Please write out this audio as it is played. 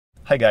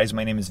Hi guys,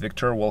 my name is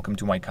Victor, welcome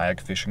to my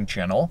kayak fishing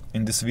channel.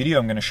 In this video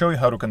I'm going to show you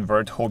how to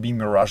convert Hobie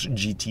Mirage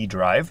GT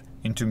drive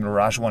into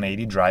Mirage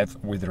 180 drive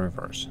with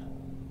reverse.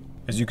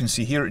 As you can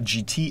see here,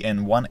 GT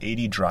and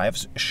 180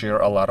 drives share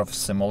a lot of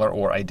similar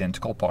or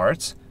identical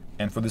parts,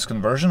 and for this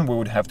conversion we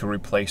would have to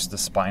replace the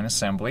spine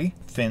assembly,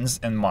 fins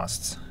and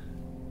masts.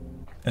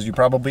 As you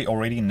probably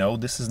already know,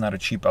 this is not a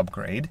cheap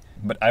upgrade,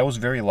 but I was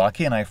very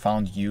lucky and I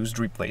found used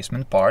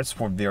replacement parts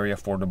for very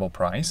affordable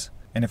price.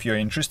 And if you're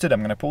interested, I'm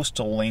going to post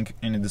a link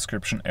in the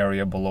description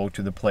area below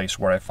to the place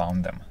where I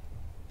found them.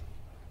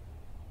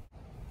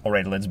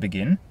 Alright, let's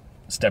begin.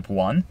 Step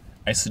 1.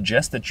 I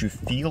suggest that you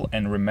feel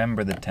and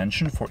remember the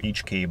tension for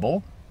each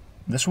cable.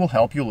 This will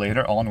help you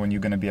later on when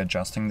you're going to be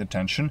adjusting the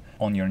tension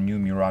on your new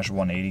Mirage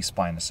 180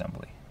 spine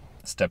assembly.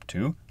 Step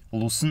 2.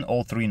 Loosen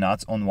all 3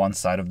 nuts on one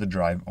side of the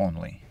drive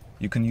only.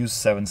 You can use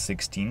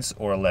 7/16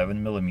 or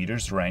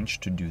 11mm wrench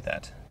to do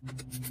that.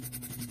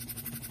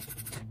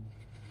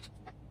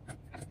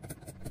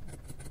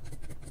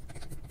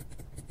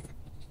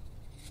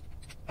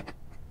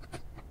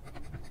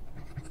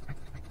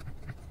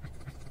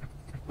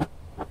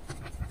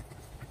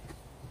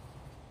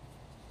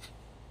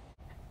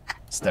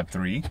 Step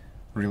 3.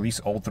 Release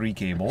all 3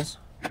 cables.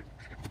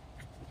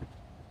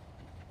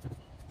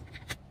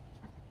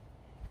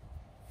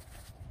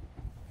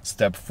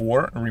 Step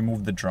 4.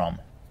 Remove the drum.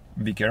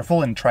 Be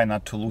careful and try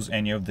not to lose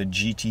any of the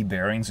GT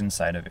bearings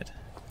inside of it.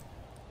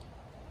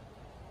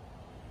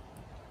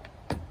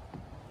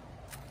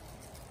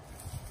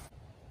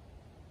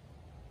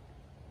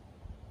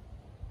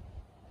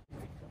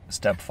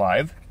 Step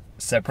 5.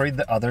 Separate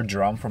the other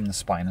drum from the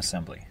spine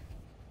assembly.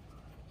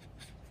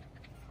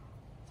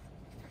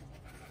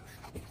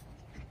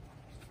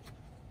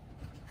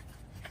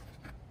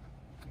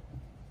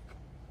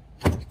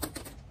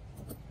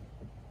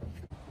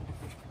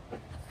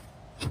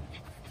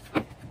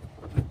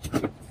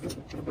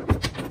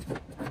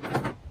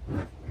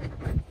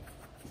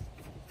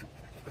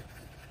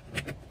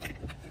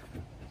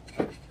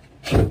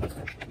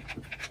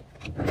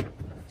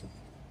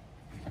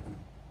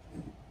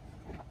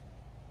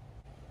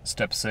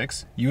 Step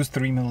 6. Use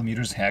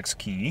 3mm hex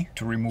key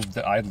to remove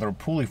the idler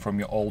pulley from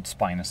your old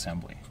spine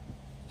assembly.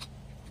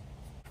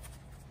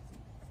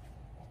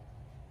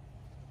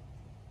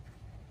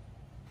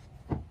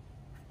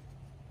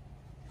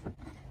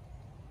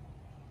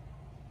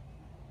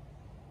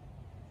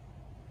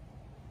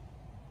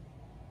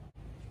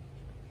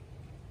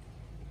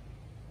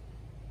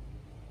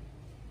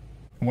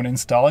 When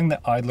installing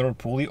the idler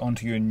pulley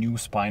onto your new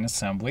spine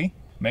assembly,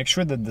 make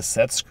sure that the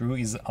set screw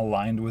is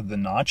aligned with the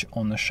notch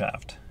on the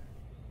shaft.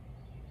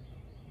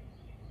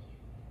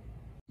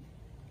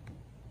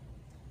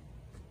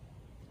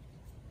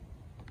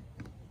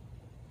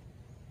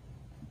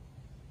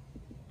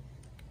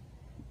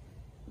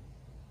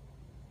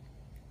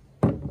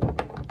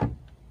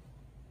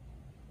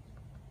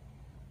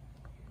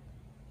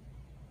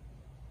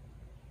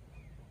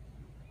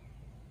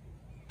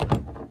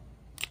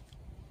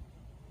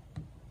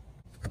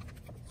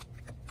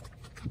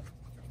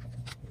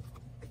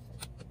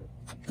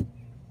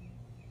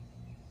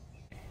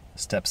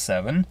 Step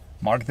 7.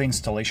 Mark the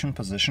installation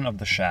position of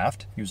the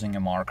shaft using a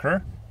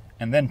marker,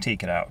 and then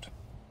take it out.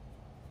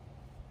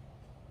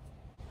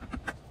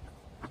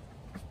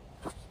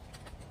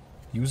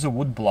 Use a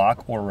wood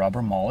block or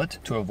rubber mallet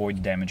to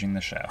avoid damaging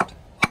the shaft.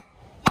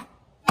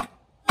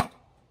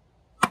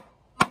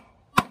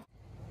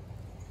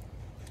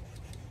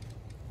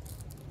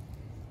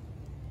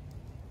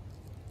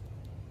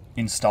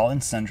 Install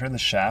and center the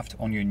shaft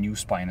on your new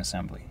spine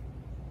assembly.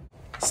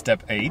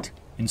 Step 8.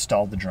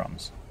 Install the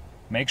drums.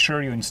 Make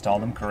sure you install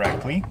them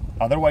correctly,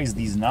 otherwise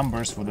these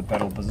numbers for the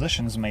pedal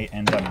positions may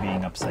end up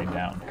being upside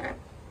down.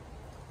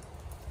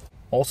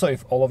 Also,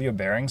 if all of your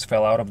bearings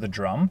fell out of the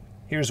drum,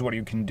 here's what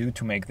you can do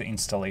to make the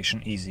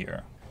installation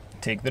easier.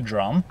 Take the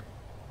drum,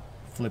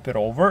 flip it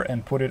over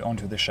and put it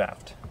onto the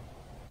shaft.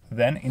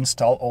 Then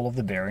install all of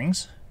the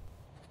bearings.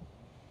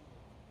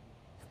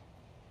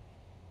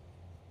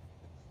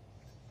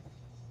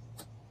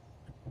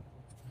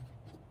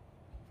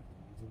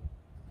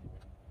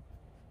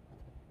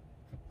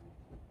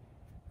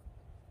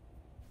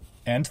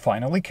 And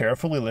finally,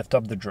 carefully lift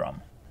up the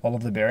drum. All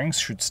of the bearings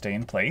should stay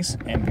in place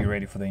and be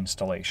ready for the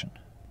installation.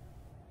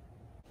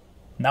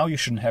 Now you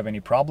shouldn't have any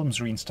problems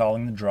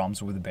reinstalling the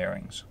drums with the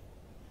bearings.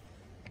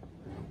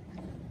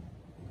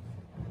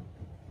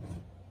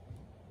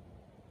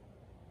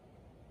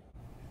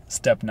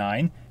 Step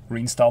 9.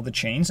 Reinstall the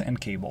chains and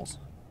cables.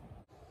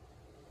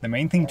 The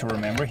main thing to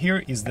remember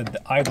here is that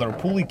the idler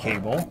pulley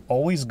cable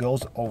always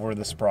goes over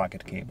the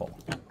sprocket cable.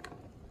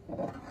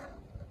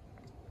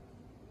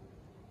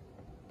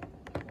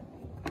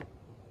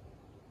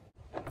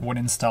 When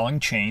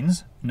installing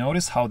chains,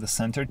 notice how the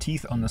center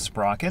teeth on the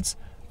sprockets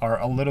are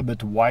a little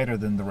bit wider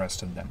than the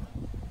rest of them.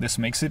 This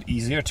makes it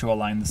easier to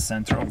align the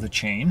center of the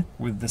chain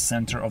with the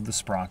center of the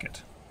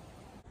sprocket.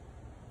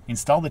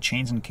 Install the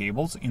chains and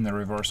cables in the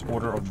reverse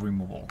order of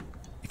removal.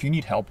 If you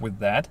need help with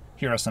that,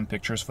 here are some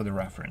pictures for the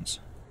reference.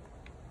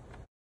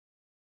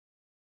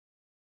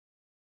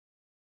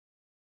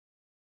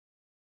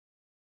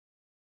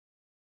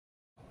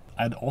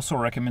 I'd also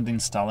recommend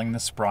installing the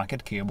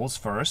sprocket cables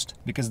first,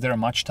 because they're a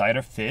much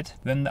tighter fit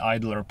than the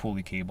idler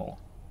pulley cable.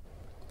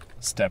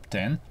 Step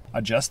 10.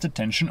 Adjust the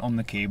tension on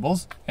the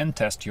cables and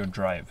test your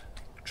drive.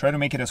 Try to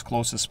make it as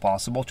close as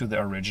possible to the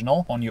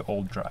original on your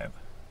old drive.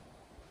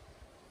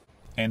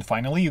 And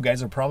finally, you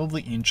guys are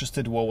probably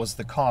interested what was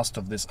the cost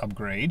of this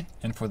upgrade,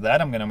 and for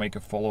that I'm gonna make a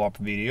follow-up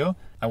video.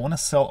 I want to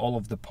sell all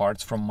of the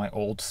parts from my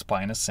old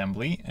spine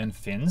assembly and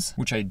fins,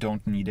 which I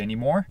don't need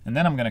anymore, and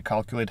then I'm gonna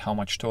calculate how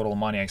much total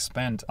money I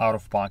spent out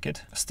of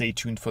pocket. Stay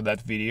tuned for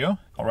that video.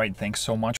 Alright, thanks so much